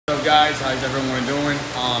up, guys? How's everyone doing?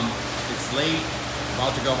 It's late,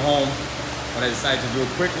 about to go home, but I decided to do a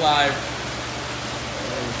quick live.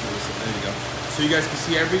 There you go. So you guys can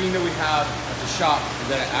see everything that we have at the shop.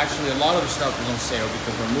 That actually a lot of the stuff is on sale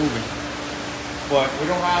because we're moving. But we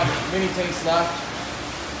don't have many tanks left.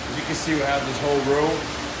 As you can see, we have this whole row.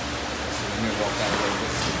 So let me walk that way.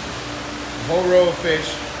 The whole row of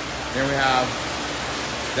fish. Then we have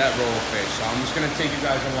that row of fish. So I'm just gonna take you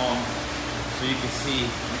guys along so you can see,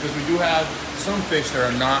 because we do have some fish that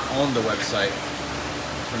are not on the website.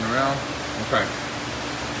 Turn around. Okay.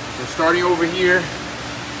 So starting over here,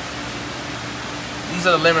 these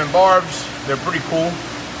are the lemon barbs. They're pretty cool.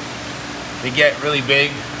 They get really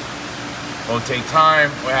big. Don't take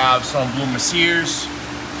time. We have some blue messiers.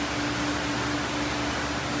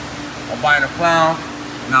 Albino clown.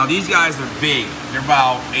 Now these guys are big. They're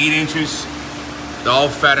about 8 inches. They're all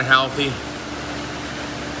fat and healthy.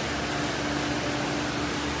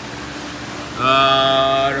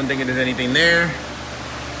 I don't think there's anything there.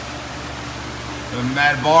 The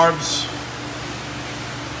mad barbs.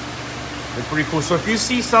 They're pretty cool. So if you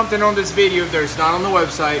see something on this video that's not on the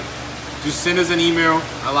website, just send us an email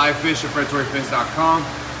at livefish@predatoryfins.com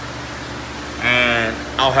and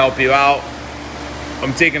I'll help you out.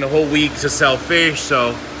 I'm taking a whole week to sell fish,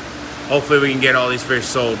 so hopefully we can get all these fish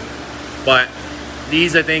sold. But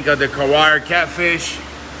these, I think, are the Kawire catfish.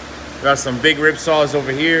 We got some big rip saws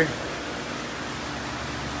over here.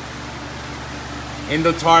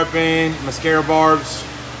 Indo-tarpon, mascara barbs.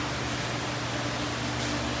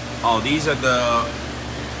 Oh, these are the,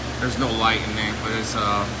 there's no light in there, but it's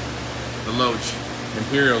the loach,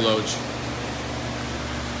 imperial loach.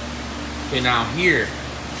 Okay, now here,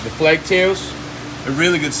 the flagtails, they're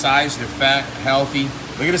really good size. They're fat, healthy.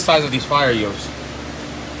 Look at the size of these fire eels.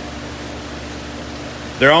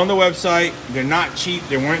 They're on the website. They're not cheap.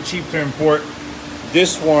 They weren't cheap to import.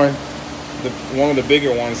 This one, one of the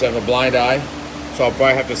bigger ones, have a blind eye. So I'll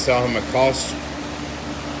probably have to sell him at cost.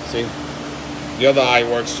 See? The other eye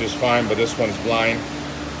works just fine, but this one's blind.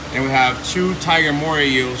 And we have 2 tiger moray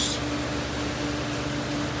eels.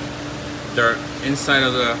 They're inside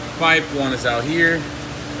of the pipe. One is out here.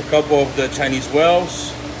 A couple of the Chinese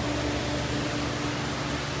whales.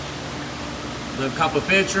 The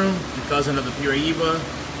Capopetrum, the cousin of the Piraiba.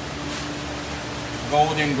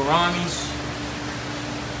 Golden Gouramis.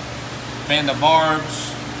 Panda barbs.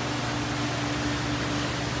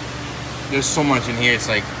 There's so much in here, it's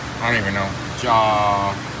like, I don't even know.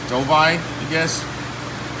 Dovai, I guess.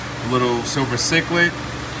 A little silver cichlid.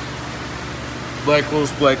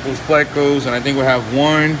 Blackos, and I think we have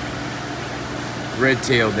one red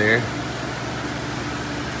tail there.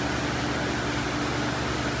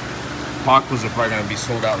 Pacos are probably gonna be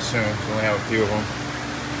sold out soon. We only have a few of them.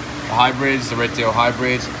 The hybrids, the red tail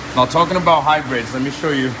hybrids. Now talking about hybrids, let me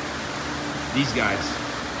show you these guys.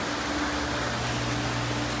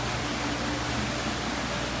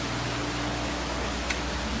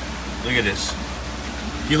 Look at this.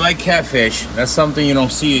 If you like catfish, that's something you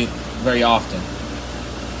don't see very often.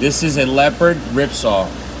 This is a leopard ripsaw.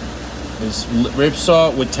 It's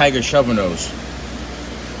ripsaw with tiger shovel nose.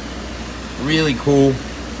 Really cool.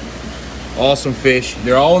 Awesome fish.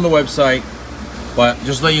 They're all on the website, but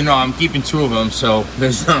just let you know, I'm keeping 2 of them, so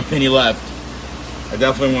there's not many left. I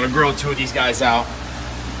definitely want to grow 2 of these guys out.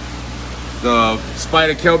 The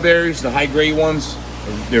spider kelberries, the high grade ones,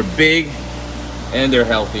 they're big and they're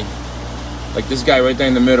healthy. Like this guy right there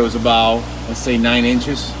in the middle is about, let's say, 9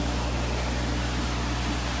 inches.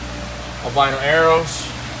 Albino arrows,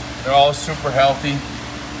 they're all super healthy.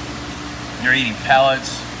 They're eating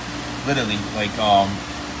pellets, literally. Like I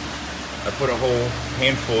put a whole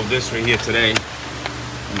handful of this right here today,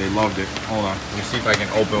 and they loved it. Hold on, let me see if I can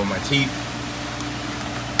open with my teeth.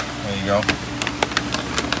 There you go.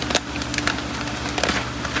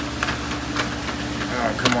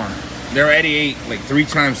 Oh, come on. They already ate like 3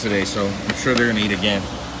 times today, so I'm sure they're gonna eat again.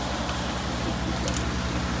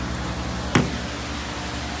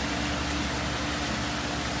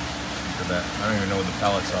 Look at that. I don't even know what the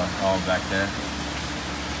pellets are. All back there.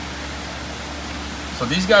 So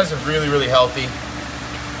these guys are really, really healthy.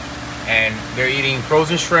 And they're eating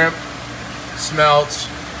frozen shrimp, smelts,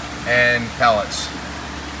 and pellets.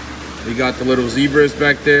 We got the little zebras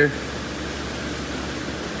back there.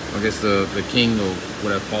 I guess the king or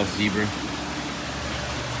whatever, false zebra.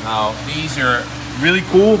 Now these are really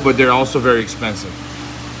cool, but they're also very expensive.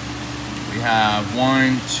 We have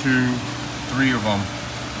 1, 2, 3 of them,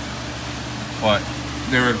 but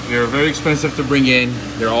they're very expensive to bring in.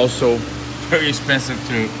 They're also very expensive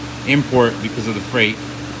to import because of the freight.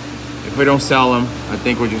 If we don't sell them, I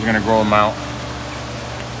think we're just gonna grow them out.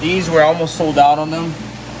 These, we're almost sold out on them.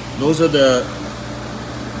 those are the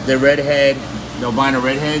redhead, the albino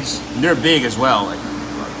redheads. And they're big as well. Like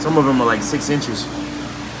some of them are like 6 inches.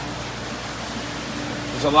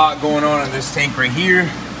 There's a lot going on in this tank right here.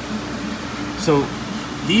 So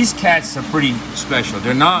these cats are pretty special.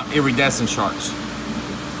 They're not iridescent sharks.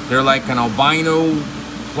 They're like an albino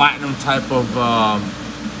platinum type of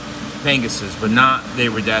pangasus, but not the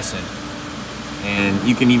iridescent. And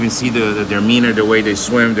you can even see their demeanor, the way they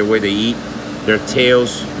swim, the way they eat, their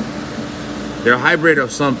tails. They're a hybrid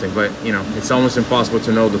of something, but you know, it's almost impossible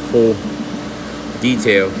to know the full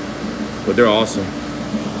detail, but they're awesome.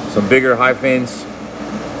 Some bigger high fins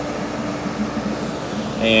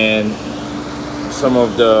and some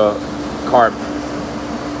of the carp.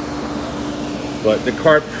 But the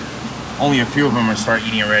carp, only a few of them are start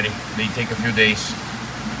eating already. They take a few days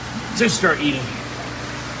to start eating.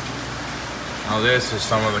 Now this is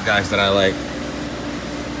some of the guys that I like.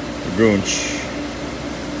 The goonch.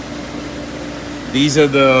 These are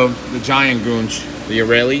the giant goonch, the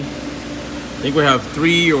Areli. I think we have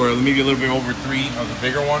 3 or maybe a little bit over 3 of the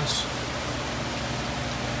bigger ones.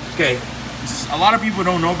 Okay, a lot of people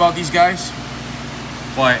don't know about these guys,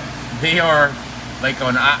 but they are like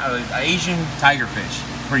an Asian tigerfish,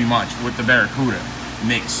 pretty much, with the barracuda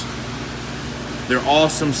mix. They're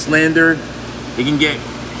awesome, slender. They can get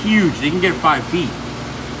huge. They can get 5 feet.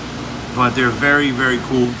 But they're very, very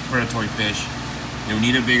cool predatory fish. They'll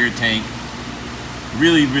need a bigger tank.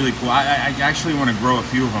 Really, really cool. I actually want to grow a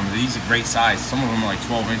few of them. These are great size. Some of them are like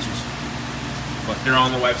 12 inches. But they're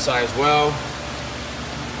on the website as well.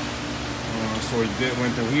 So we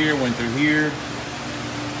went through here, went through here.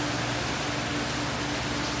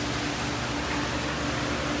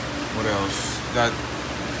 What else? Got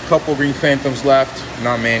a couple green phantoms left.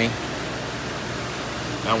 Not many.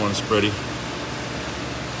 That one's pretty.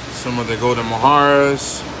 Some of the golden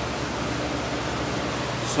moharas.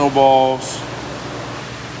 Snowballs.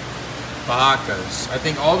 Fajakas. I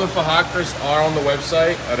think all the fajakas are on the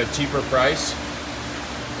website at a cheaper price,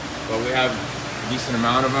 but we have a decent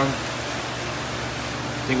amount of them.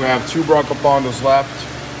 I think we have 2 bracapondos left.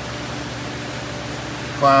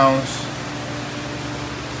 Clowns.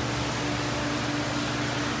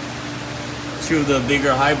 2 of the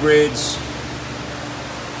bigger hybrids.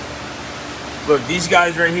 Look, these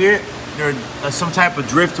guys right here, they're some type of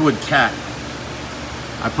driftwood cat.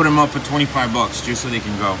 I put them up for 25 bucks just so they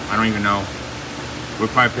can go. I don't even know. We'll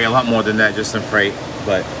probably pay a lot more than that just in freight,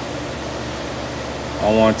 but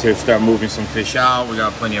I want to start moving some fish out. We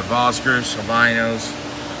got plenty of Oscars, albinos.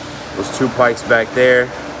 Those 2 pikes back there.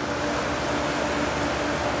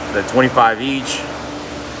 They're 25 each.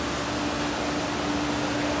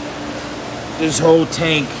 This whole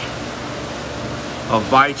tank of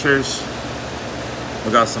bichers.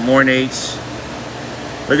 We got some ornates.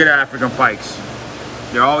 Look at the African pikes.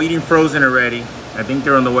 They're all eating frozen already. I think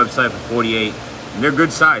they're on the website for 48. And they're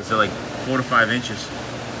good size. They're like 4 to 5 inches.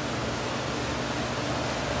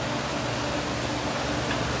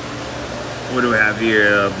 What do we have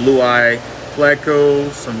here? Blue eye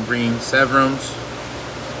plecos, some green severums.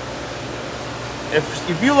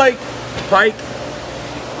 If you like pike,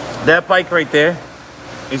 that pike right there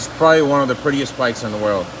is probably one of the prettiest pikes in the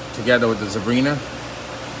world, together with the Zabrina.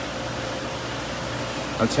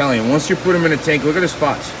 I'm telling you, once you put them in a tank, look at the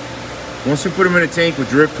spots. Once you put them in a tank with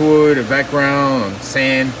driftwood, a background, on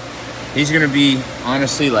sand, he's gonna be,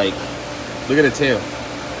 honestly, like, look at the tail.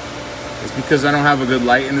 It's because I don't have a good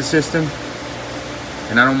light in the system,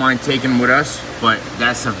 and I don't mind taking them with us, but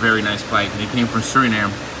that's a very nice pike. They came from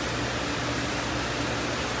Suriname.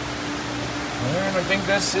 And I think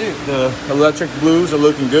that's it. The electric blues are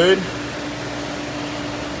looking good.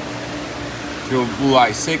 Few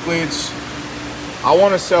blue-eye cichlids. I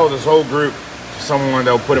want to sell this whole group to someone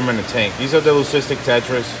that'll put them in the tank. These are the leucistic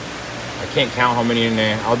tetras. I can't count how many in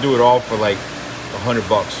there. I'll do it all for like 100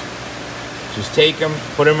 bucks. Just take them,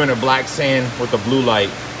 put them in a black sand with a blue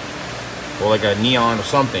light, or like a neon or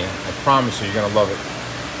something. I promise you, you're gonna love it.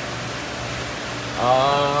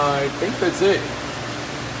 I think that's it.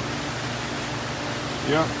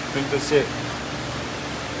 Yeah, I think that's it.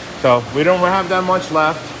 So we don't have that much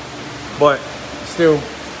left, but still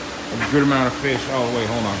a good amount of fish. Oh wait,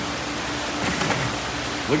 hold on.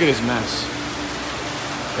 Look at this mess.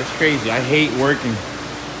 That's crazy. I hate working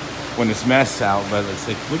when this mess out, but it's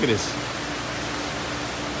like, look at this.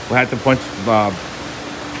 We had to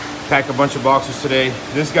pack a bunch of boxes today.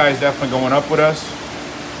 This guy's definitely going up with us.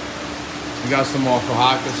 We got some more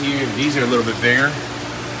fajakas here. These are a little bit bigger.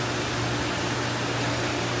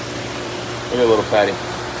 Look at a little fatty.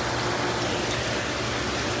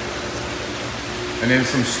 And then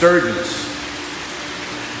some sturgeons.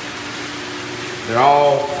 They're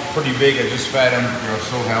all pretty big. I just fed them. They're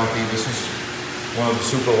so healthy. This is one of the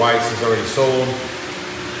super whites that's already sold.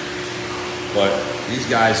 But these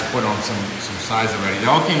guys put on some size already. They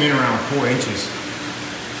all came in around 4 inches.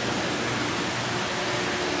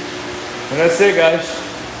 And that's it, guys.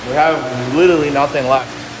 We have literally nothing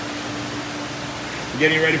left.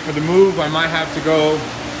 Getting ready for the move. I might have to go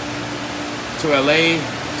to LA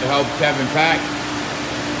to help Kevin pack.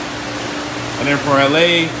 And then for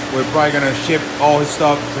LA, we're probably gonna ship all his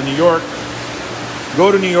stuff to New York.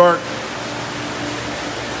 Go to New York,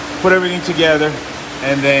 put everything together,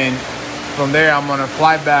 and then from there I'm gonna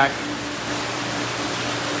fly back,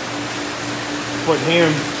 put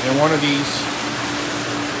him in one of these,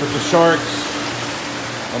 put the sharks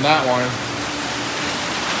on that one,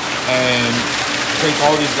 and take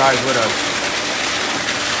all these guys with us.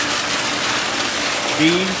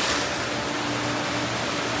 These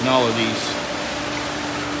and all of these.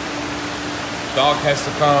 Dog has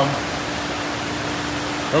to come.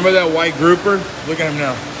 Remember that white grouper? Look at him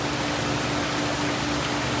now.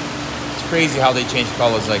 It's crazy how they change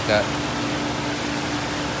colors like that.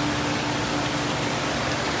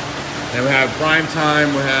 Then we have Prime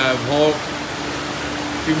Time, we have Hulk,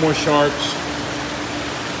 a few more sharks.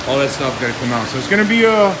 All that stuff gonna come out. So it's gonna be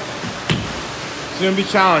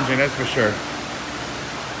challenging, that's for sure.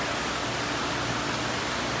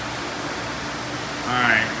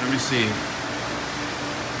 Alright, let me see.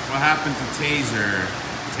 What happened to Taser?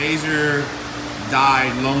 Taser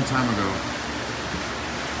died a long time ago.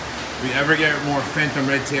 If we ever get more Phantom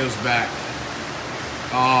Red Tails back.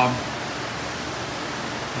 The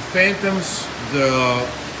Phantoms, the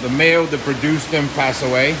male that produced them passed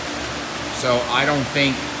away. So I don't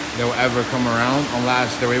think they'll ever come around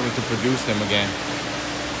unless they're able to produce them again.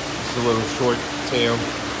 It's a little short tail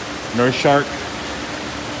nurse shark.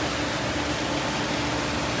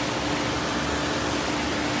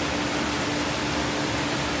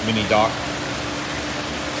 Mini dock.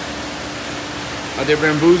 Are the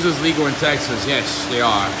bamboozas legal in Texas? Yes, they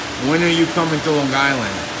are. When are you coming to Long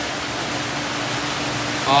Island?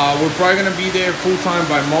 We're probably gonna be there full time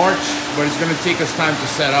by March, but it's gonna take us time to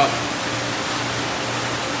set up.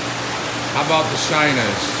 How about the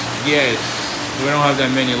shiners? Yes, we don't have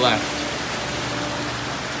that many left.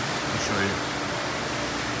 I'll show you.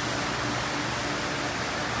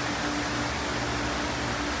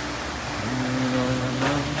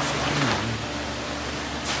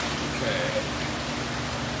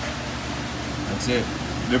 That's it.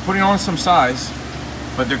 They're putting on some size,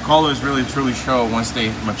 but their colors really truly show once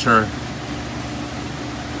they mature.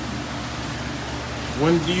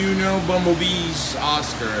 When do you know Bumblebee's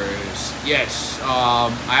Oscars? Yes, I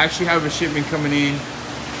actually have a shipment coming in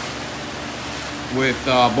with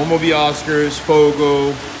Bumblebee Oscars,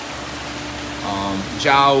 Fogo,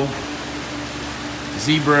 Jow,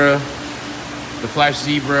 Zebra, the Flash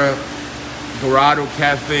Zebra, Dorado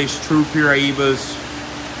Catfish, True Piraibas.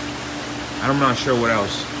 I'm not sure what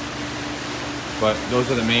else, but those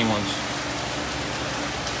are the main ones.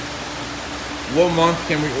 What month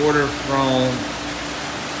can we order from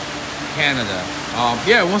Canada?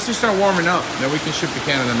 Yeah, once they start warming up, then we can ship to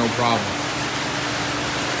Canada, no problem.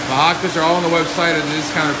 The Hakas are all on the website at a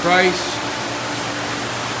discounted price.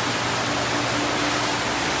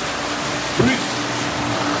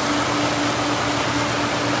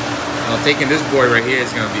 Now, taking this boy right here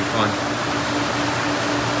is gonna be fun.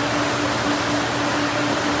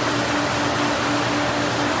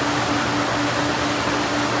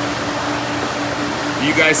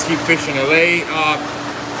 You guys keep fishing LA?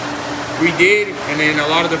 We did, and then a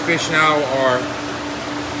lot of the fish now are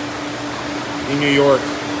in New York.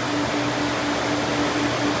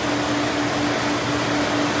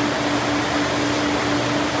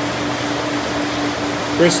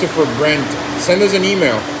 Christopher Brent, send us an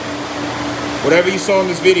email. Whatever you saw in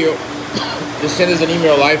this video, just send us an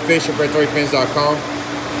email, livefish@predatoryfins.com,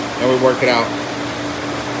 and we'll work it out.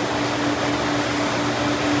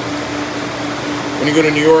 When you go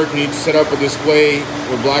to New York, you need to set up a display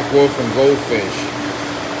with black wolf and goldfish.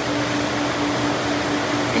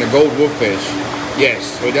 And a gold wolffish.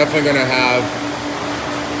 Yes, we're definitely gonna have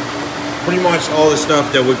pretty much all the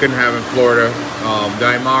stuff that we couldn't have in Florida. The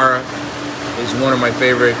Aymara is one of my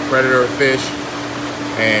favorite predator fish,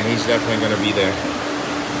 and he's definitely gonna be there.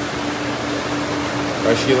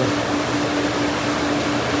 Right, Sheila?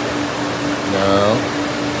 No.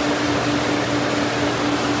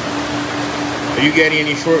 Are you getting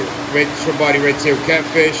any short body red tail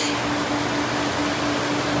catfish?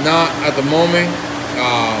 Not at the moment.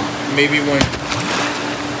 Maybe when.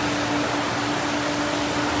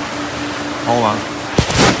 Hold on.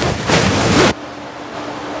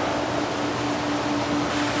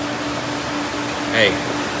 hey,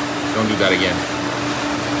 don't do that again.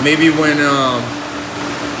 Maybe when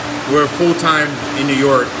we're full-time in New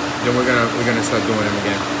York, then we're gonna start doing them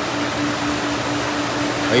again.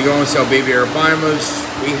 Are you going to sell baby arapaima?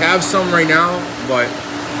 We have some right now, but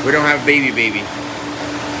we don't have baby.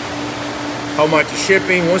 How much is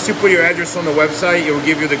shipping? Once you put your address on the website, it will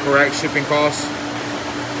give you the correct shipping costs.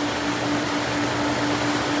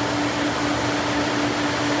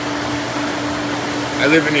 I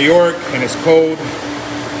live in New York and it's cold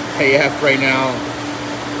AF right now.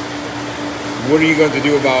 What are you going to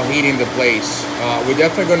do about heating the place? We're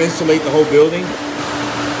definitely going to insulate the whole building.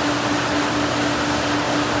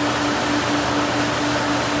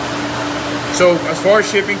 So as far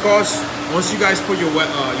as shipping costs, once you guys put your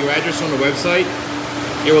address on the website,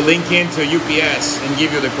 it will link into UPS and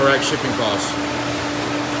give you the correct shipping costs.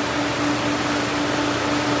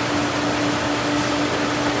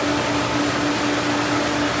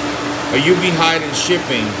 Are you behind in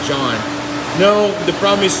shipping, John? No, the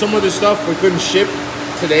problem is some of the stuff we couldn't ship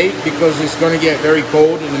today because it's going to get very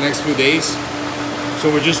cold in the next few days.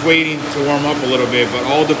 So we're just waiting to warm up a little bit, but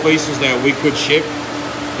all the places that we could ship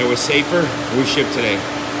that was safer, we ship today.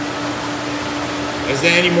 Is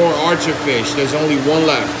there any more archer fish? There's only one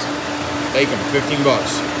left. Take them, 15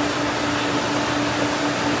 bucks.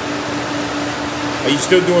 Are you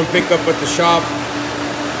still doing pickup at the shop?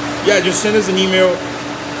 Yeah, just send us an email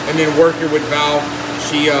and then work it with Val.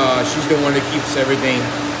 She's the one that keeps everything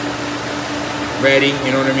ready,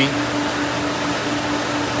 you know what I mean?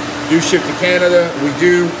 Do ship to Canada? We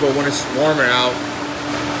do, but when it's warmer out.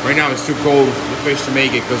 Right now it's too cold the fish to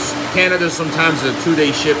make it because Canada sometimes is a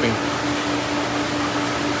 2-day shipping.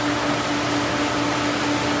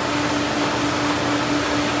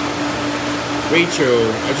 Rachel,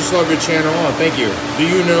 I just love your channel. Oh, thank you. Do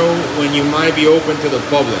you know when you might be open to the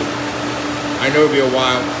public? I know it'll be a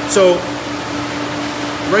while. So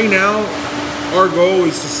right now our goal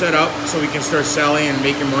is to set up so we can start selling and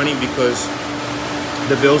making money because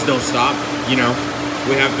the bills don't stop, you know.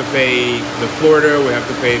 We have to pay the Florida, we have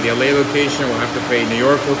to pay the LA location, we'll have to pay New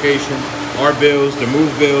York location, our bills, the move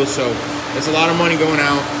bills. So it's a lot of money going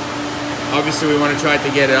out. Obviously we want to try to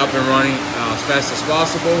get it up and running as fast as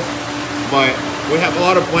possible, but we have a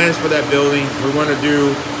lot of plans for that building. We want to do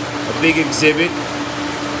a big exhibit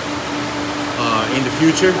in the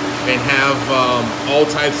future and have all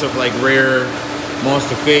types of like rare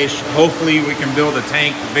monster fish. Hopefully we can build a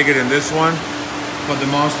tank bigger than this one for the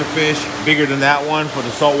monster fish, bigger than that one for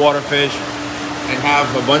the saltwater fish, and have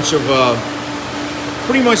a bunch of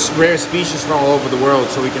pretty much rare species from all over the world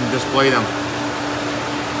so we can display them.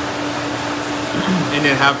 And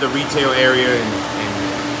then have the retail area and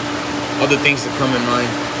other things that come in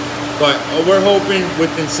mind. But we're hoping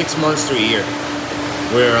within 6 months to a year,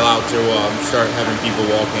 we're allowed to start having people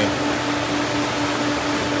walk in.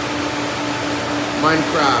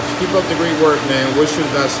 Minecraft, keep up the great work, man. Wish you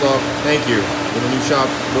the best luck. Thank you. With a new shop,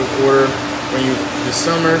 book order when you this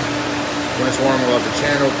summer. When it's warm, I love the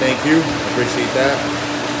channel. Thank you. Appreciate that.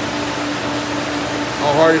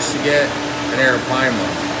 How hard is to get an arapaima?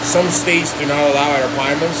 Some states do not allow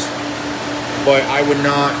arapaimas, but I would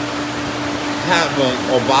not have them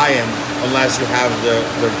or buy them unless you have the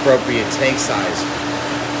appropriate tank size.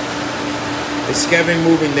 Is Kevin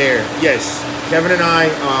moving there? Yes. Kevin and I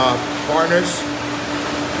are partners.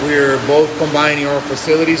 We're both combining our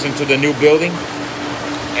facilities into the new building,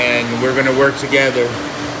 and we're going to work together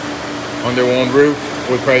under one roof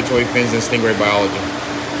with Predatory Fins and Stingray Biology.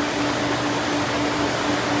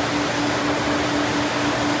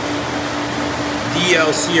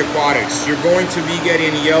 DLC Aquatics, you're going to be getting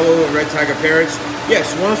yellow and red tiger parrots.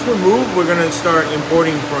 Yes, once we move, we're going to start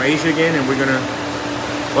importing from Asia again, and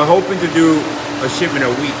we're hoping to do a shipment a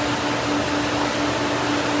week.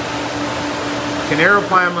 Can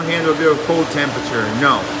arapaima handle a bit of cold temperature?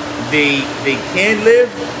 No. They can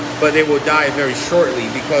live, but they will die very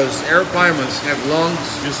shortly because arapaimas have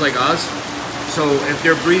lungs just like us. So if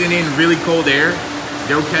they're breathing in really cold air,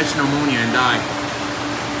 they'll catch pneumonia and die.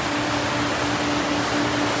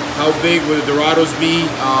 How big would the Dorados be?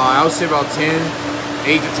 I would say about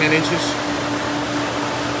 8 to 10 inches.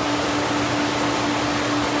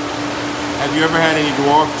 Have you ever had any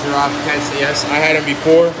dwarf giraffe cats? Yes, I had them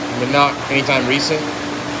before, but not anytime recent.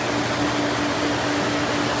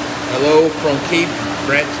 Hello from Cape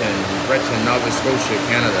Breton, Nova Scotia,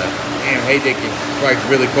 Canada. Damn, hey Dickie, it's like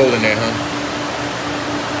really cold in there, huh?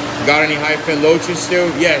 Got any high fin loaches still?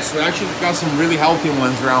 Yes, we actually got some really healthy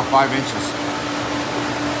ones around 5 inches.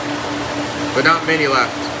 But not many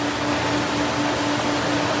left.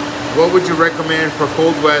 What would you recommend for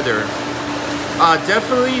cold weather?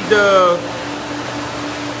 Definitely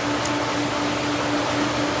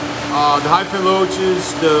The hyphen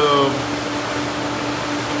loaches, the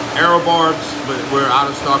arrow barbs, but we're out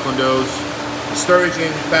of stock on those. The sturgeon,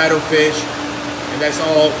 paddlefish, and that's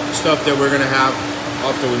all stuff that we're gonna have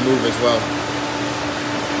after we move as well.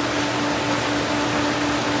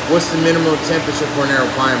 What's the minimum temperature for an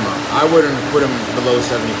arapaima? I wouldn't put them below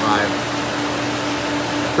 75.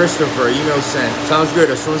 Christopher, email sent. Sounds good.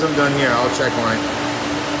 As soon as I'm done here, I'll check on it.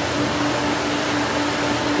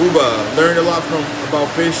 Uba, learned a lot about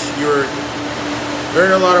fish.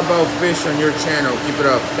 Learned a lot about fish on your channel. Keep it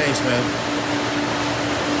up. Thanks, man.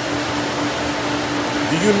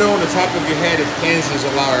 Do you know on the top of your head if Kansas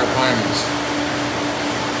allow arapaimas?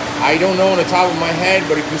 I don't know on the top of my head,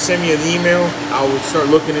 but if you send me an email, I will start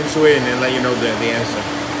looking into it and then let you know the answer.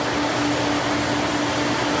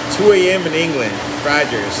 2 a.m. in England.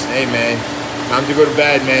 Fragers. Hey, man. Time to go to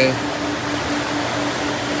bed, man.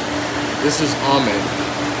 This is Ahmed.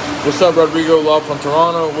 What's up, Rodrigo? Love from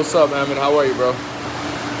Toronto. What's up, Ahmed? How are you, bro?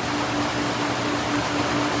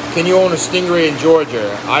 Can you own a Stingray in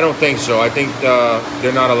Georgia? I don't think so. I think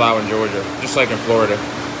they're not allowed in Georgia, just like in Florida.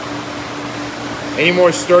 Any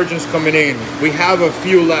more sturgeons coming in? We have a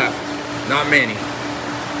few left, not many,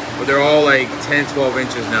 but they're all like 10, 12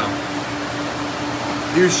 inches now.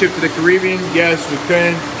 Do you ship to the Caribbean? Yes, we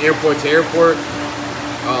can, airport to airport.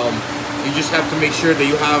 You just have to make sure that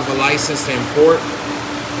you have a license to import.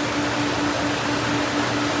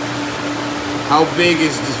 How big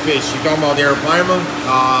is this fish? You talking about the arapaima?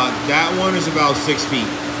 That one is about 6 feet,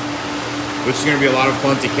 which is gonna be a lot of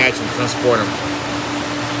fun to catch and transport them.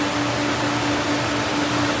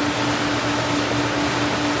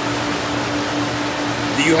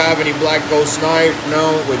 Do you have any black ghost snipe?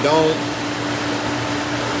 No, we don't.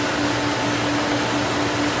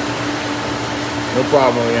 No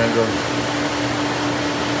problem, Leandro.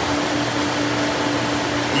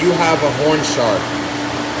 Do you have a horn shark?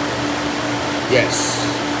 Yes,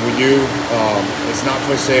 we do. It's not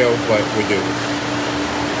for sale, but we do.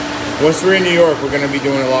 Once we're in New York, we're going to be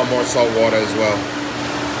doing a lot more salt water as well.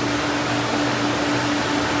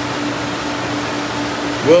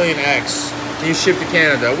 William X. Can you ship to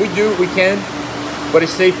Canada? We do, we can, but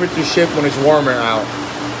it's safer to ship when it's warmer out.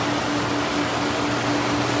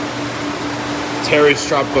 Terry's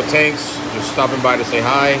Tropical Tanks, just stopping by to say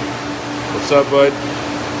hi. What's up, bud?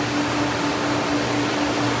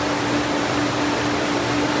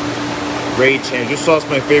 Great chance. Just lost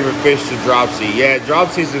my favorite fish to dropsy. Yeah,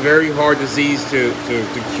 dropsy is a very hard disease to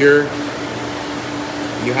cure.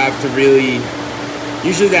 You have to really,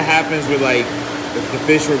 usually that happens with like, if the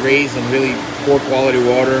fish were raised in really poor quality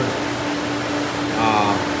water.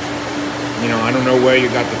 You know, I don't know where you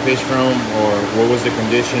got the fish from or what was the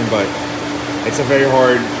condition, but it's a very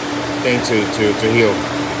hard thing to heal.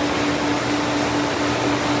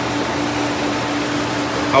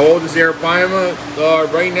 How old is the arapaima?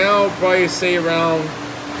 Right now, probably say around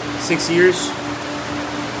 6 years.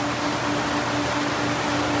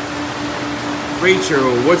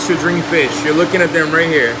 Rachel, what's your dream fish? You're looking at them right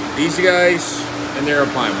here. These guys and the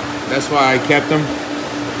arapaima. That's why I kept them.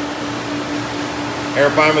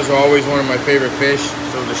 Arapaimas are always one of my favorite fish,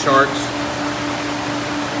 so the sharks.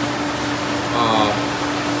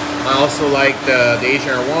 I also like the Asian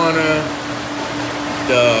arowana.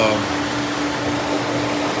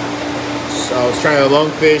 So I was trying the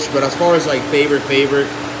lungfish, but as far as like favorite,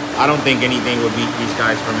 I don't think anything would beat these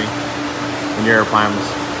guys for me. And the arapaimas.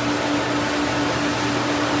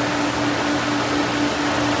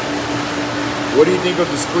 What do you think of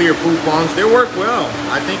the clear pool ponds? They work well.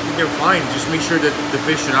 I think they're fine. Just make sure that the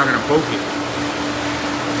fish are not going to poke it.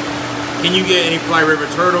 Can you get any fly river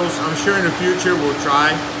turtles? I'm sure in the future we'll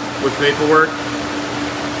try with paperwork.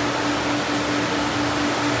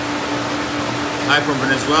 Hi from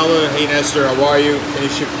Venezuela. Hey Nestor, how are you? Can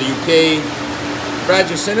you ship to the UK? Brad,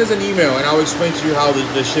 just send us an email and I'll explain to you how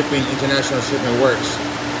the shipping, international shipping works.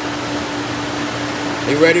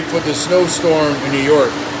 Are you ready for the snowstorm in New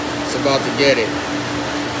York? It's about to get it.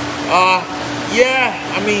 Yeah,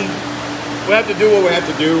 I mean, we have to do what we have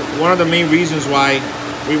to do. One of the main reasons why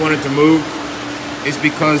we wanted to move is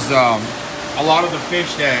because a lot of the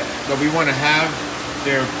fish that we want to have,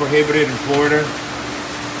 they're prohibited in Florida.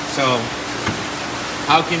 So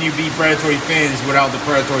how can you be predatory fins without the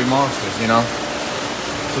predatory monsters, you know?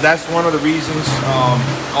 So that's one of the reasons.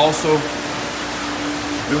 Also,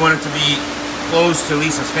 we wanted to be close to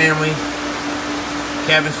Lisa's family.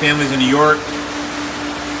 Kevin's family's in New York,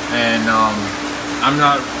 and I'm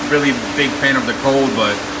not really a big fan of the cold,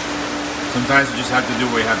 but sometimes you just have to do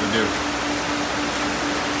what you have to do.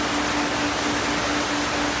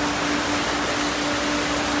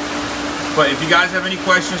 But if you guys have any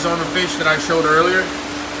questions on the fish that I showed earlier,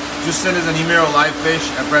 just send us an email,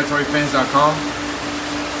 livefish@predatoryfins.com,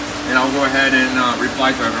 and I'll go ahead and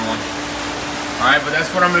reply to everyone. All right, but that's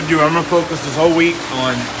what I'm gonna do. I'm gonna focus this whole week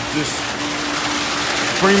on just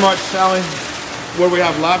pretty much selling what we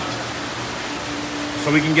have left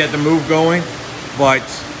so we can get the move going. But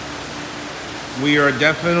we are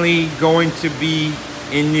definitely going to be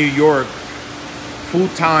in New York full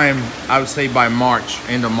time, I would say by March,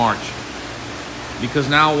 end of March. Because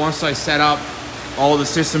now once I set up all the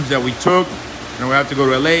systems that we took, and we have to go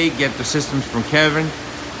to LA, get the systems from Kevin.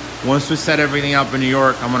 Once we set everything up in New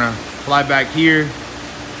York, I'm gonna fly back here,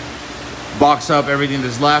 box up everything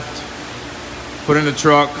that's left, put in the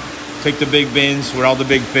truck, take the big bins with all the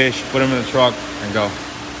big fish, put them in the truck and go.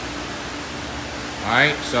 All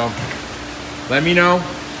right, so let me know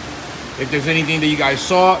if there's anything that you guys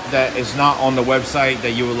saw that is not on the website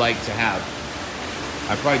that you would like to have.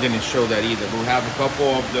 I probably didn't show that either, but we have a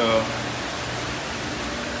couple of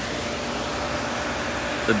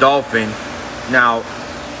the dolphin. Now,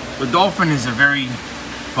 the dolphin is a very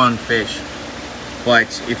fun fish,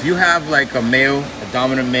 but if you have like a male, a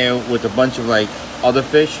dominant male with a bunch of like other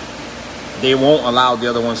fish, they won't allow the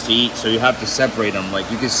other ones to eat, so you have to separate them. Like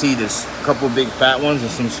you can see there's a couple big fat ones and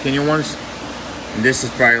some skinnier ones, and this is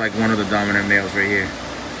probably like one of the dominant males right here.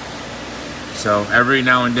 So every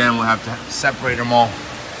now and then we'll have to separate them all.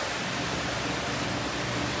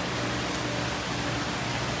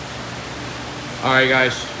 All right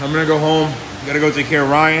guys, I'm gonna go home. Gotta go take care of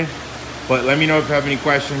Ryan, but let me know if you have any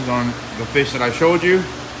questions on the fish that I showed you,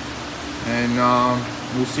 and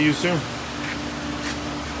we'll see you soon.